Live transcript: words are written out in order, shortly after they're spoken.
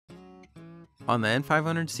On the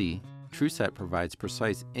N500C, TruSet provides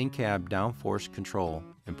precise in-cab downforce control,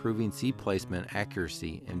 improving seed placement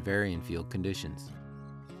accuracy in varying field conditions.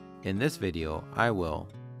 In this video, I will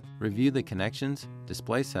review the connections,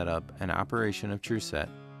 display setup, and operation of TruSet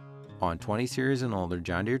on 20 series and older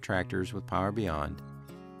John Deere tractors with Power Beyond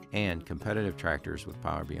and competitive tractors with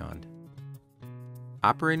Power Beyond.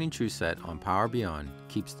 Operating TruSet on Power Beyond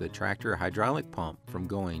keeps the tractor hydraulic pump from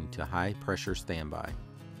going to high pressure standby.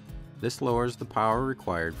 This lowers the power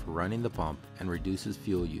required for running the pump and reduces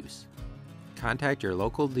fuel use. Contact your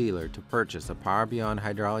local dealer to purchase a Power Beyond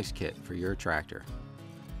hydraulics kit for your tractor.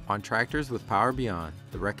 On tractors with Power Beyond,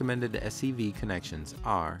 the recommended SCV connections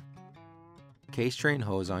are case drain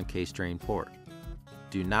hose on case drain port.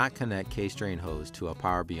 Do not connect case drain hose to a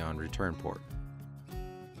Power Beyond return port.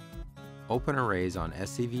 Opener raise on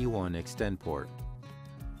SCV1 extend port.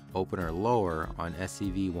 Opener lower on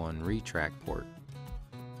SCV1 retract port.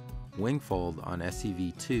 Wing fold on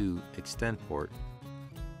SCV2 extend port.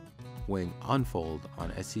 Wing unfold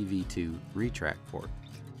on SCV2 retract port.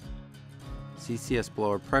 CCS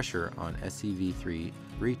blower pressure on SCV3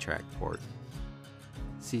 retract port.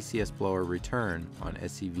 CCS blower return on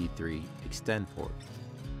SCV3 extend port.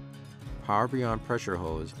 Power Beyond pressure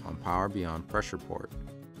hose on Power Beyond pressure port.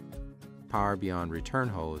 Power Beyond return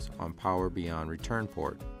hose on Power Beyond return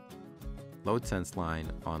port. Load sense line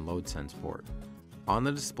on load sense port. On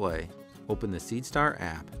the display, open the SeedStar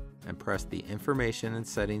app and press the Information and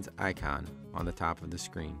Settings icon on the top of the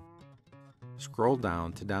screen. Scroll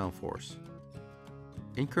down to Downforce.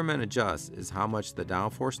 Increment Adjust is how much the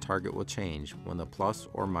downforce target will change when the plus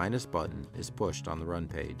or minus button is pushed on the run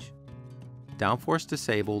page. Downforce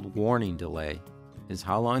Disabled Warning Delay is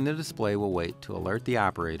how long the display will wait to alert the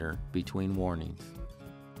operator between warnings.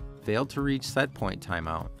 Failed to reach set point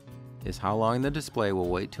timeout is how long the display will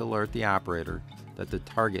wait to alert the operator that the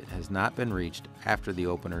target has not been reached after the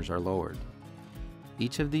openers are lowered.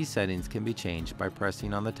 Each of these settings can be changed by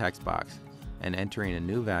pressing on the text box and entering a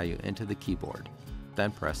new value into the keyboard,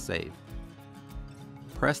 then press Save.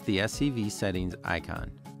 Press the SCV settings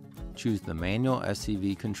icon. Choose the manual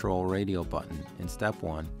SCV control radio button in step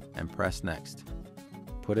 1 and press Next.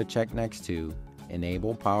 Put a check next to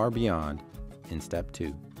Enable Power Beyond in step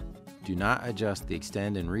 2. Do not adjust the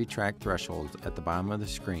extend and retract thresholds at the bottom of the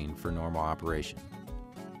screen for normal operation.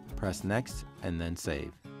 Press Next and then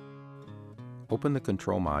Save. Open the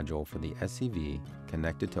control module for the SCV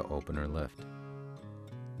connected to opener lift.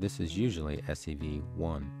 This is usually SCV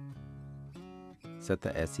 1. Set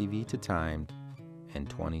the SCV to timed and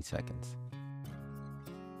 20 seconds.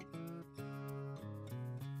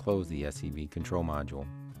 Close the SCV control module.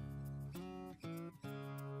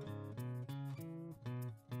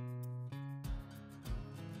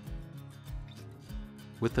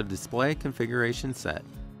 With the display configuration set,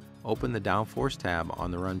 open the Downforce tab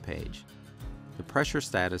on the Run page. The pressure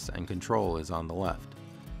status and control is on the left.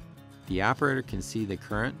 The operator can see the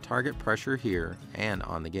current target pressure here and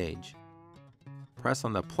on the gauge. Press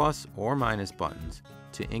on the plus or minus buttons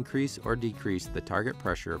to increase or decrease the target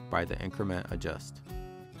pressure by the increment adjust.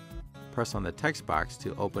 Press on the text box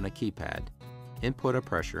to open a keypad, input a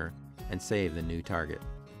pressure, and save the new target.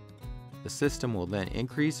 The system will then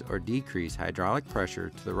increase or decrease hydraulic pressure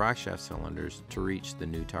to the rock shaft cylinders to reach the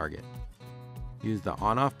new target. Use the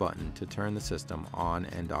on-off button to turn the system on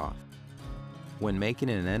and off. When making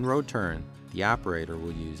an end road turn, the operator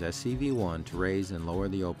will use SCV1 to raise and lower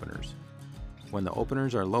the openers. When the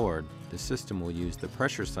openers are lowered, the system will use the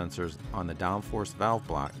pressure sensors on the downforce valve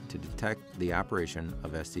block to detect the operation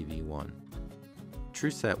of SCV1.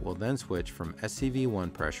 TruSet will then switch from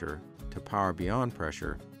SCV1 pressure to Power Beyond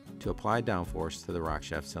pressure to apply downforce to the rock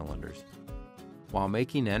shaft cylinders. While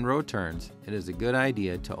making end road turns, it is a good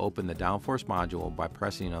idea to open the downforce module by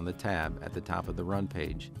pressing on the tab at the top of the Run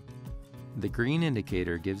page. The green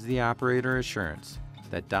indicator gives the operator assurance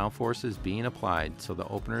that downforce is being applied so the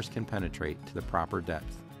openers can penetrate to the proper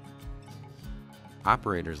depth.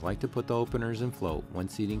 Operators like to put the openers in float when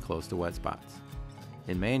seating close to wet spots.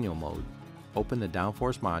 In manual mode, open the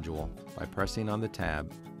downforce module by pressing on the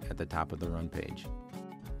tab at the top of the Run page.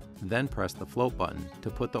 Then press the float button to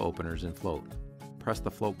put the openers in float. Press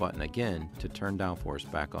the float button again to turn downforce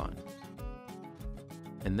back on.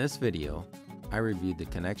 In this video, I reviewed the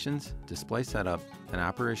connections, display setup, and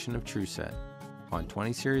operation of TruSet on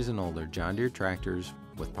 20 series and older John Deere tractors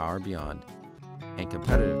with Power Beyond and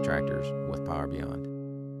competitive tractors with Power Beyond.